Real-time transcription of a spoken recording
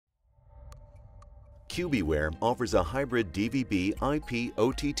CubiWare offers a hybrid dvb-IP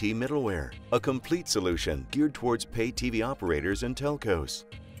OTT middleware, a complete solution geared towards pay TV operators and telcos.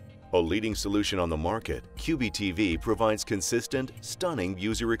 A leading solution on the market, CubiTV provides consistent, stunning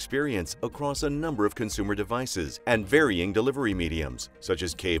user experience across a number of consumer devices and varying delivery mediums, such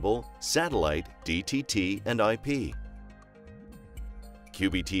as cable, satellite, DTT, and IP.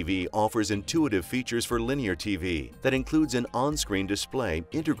 CubiTV offers intuitive features for linear TV that includes an on-screen display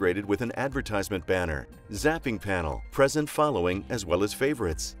integrated with an advertisement banner, zapping panel, present following, as well as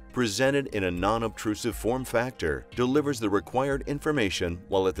favorites. Presented in a non-obtrusive form factor, delivers the required information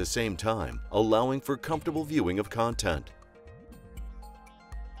while at the same time allowing for comfortable viewing of content.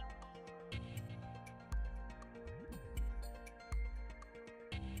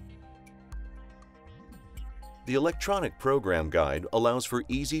 The electronic program guide allows for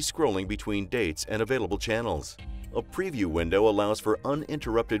easy scrolling between dates and available channels. A preview window allows for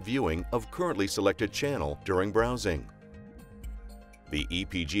uninterrupted viewing of currently selected channel during browsing. The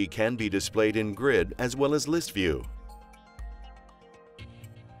EPG can be displayed in grid as well as list view.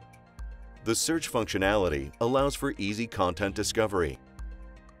 The search functionality allows for easy content discovery.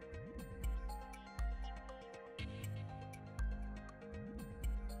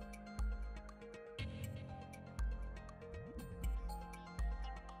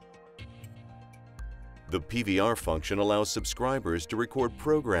 The PVR function allows subscribers to record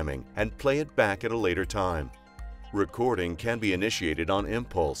programming and play it back at a later time. Recording can be initiated on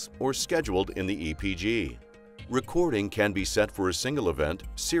impulse or scheduled in the EPG. Recording can be set for a single event,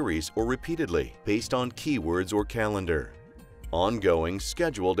 series, or repeatedly based on keywords or calendar. Ongoing,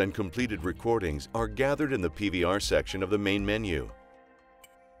 scheduled, and completed recordings are gathered in the PVR section of the main menu.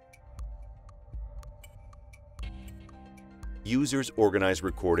 Users organize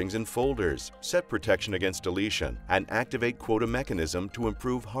recordings in folders, set protection against deletion, and activate quota mechanism to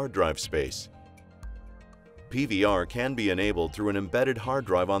improve hard drive space. PVR can be enabled through an embedded hard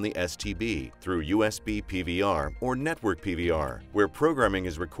drive on the STB through USB PVR or network PVR, where programming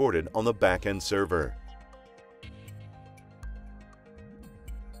is recorded on the back-end server.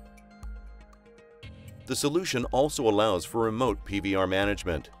 The solution also allows for remote PVR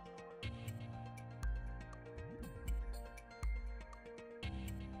management.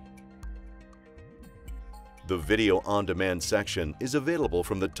 The Video On Demand section is available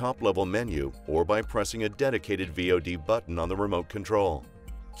from the top-level menu or by pressing a dedicated VOD button on the remote control.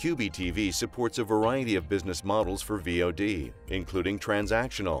 CubiTV supports a variety of business models for VOD, including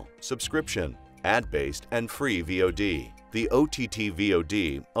transactional, subscription, ad-based, and free VOD. The OTT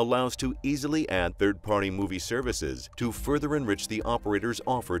VOD allows to easily add third-party movie services to further enrich the operator's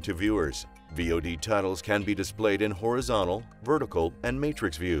offer to viewers. VOD titles can be displayed in horizontal, vertical, and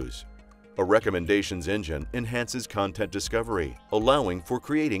matrix views. A recommendations engine enhances content discovery, allowing for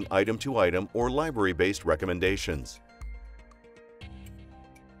creating item-to-item or library-based recommendations.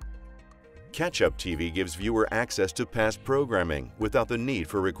 Catch-up TV gives viewer access to past programming without the need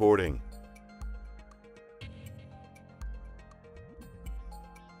for recording.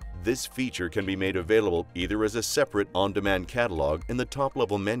 This feature can be made available either as a separate on-demand catalog in the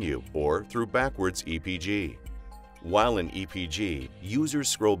top-level menu or through backwards EPG. While in EPG, users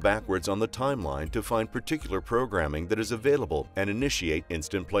scroll backwards on the timeline to find particular programming that is available and initiate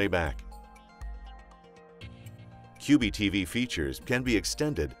instant playback. CubiTV features can be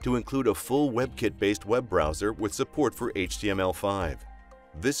extended to include a full WebKit-based web browser with support for HTML5.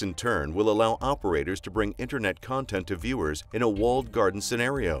 This in turn will allow operators to bring internet content to viewers in a walled garden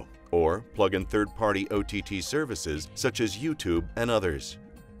scenario, or plug in third-party OTT services such as YouTube and others.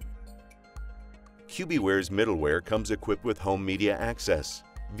 CubiWare's middleware comes equipped with home media access.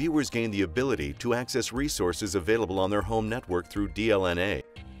 Viewers gain the ability to access resources available on their home network through DLNA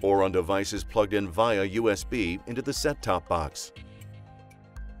or on devices plugged in via USB into the set-top box.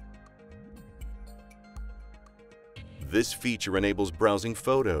 This feature enables browsing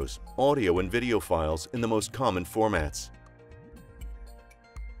photos, audio, and video files in the most common formats.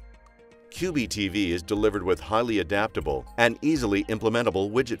 CubiTV is delivered with highly adaptable and easily implementable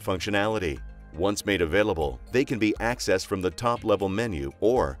widget functionality. Once made available, they can be accessed from the top-level menu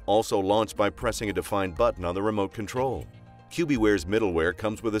or also launched by pressing a defined button on the remote control. CubiWare's middleware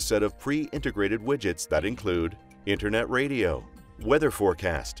comes with a set of pre-integrated widgets that include internet radio, weather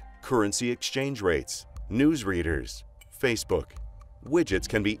forecast, currency exchange rates, news readers, Facebook. Widgets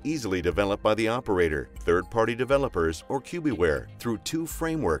can be easily developed by the operator, third-party developers, or CubiWare through two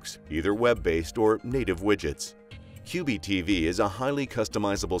frameworks, either web-based or native widgets. CubiTV is a highly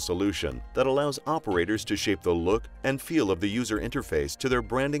customizable solution that allows operators to shape the look and feel of the user interface to their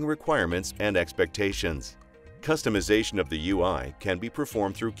branding requirements and expectations. Customization of the UI can be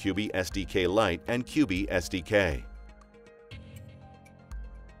performed through Cubi SDK Lite and Cubi SDK.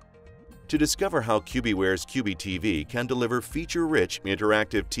 To discover how CubiWare's CubiTV can deliver feature-rich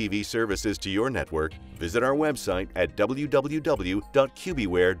interactive TV services to your network, visit our website at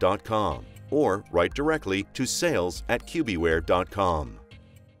www.cubiware.com or write directly to sales@cubiware.com.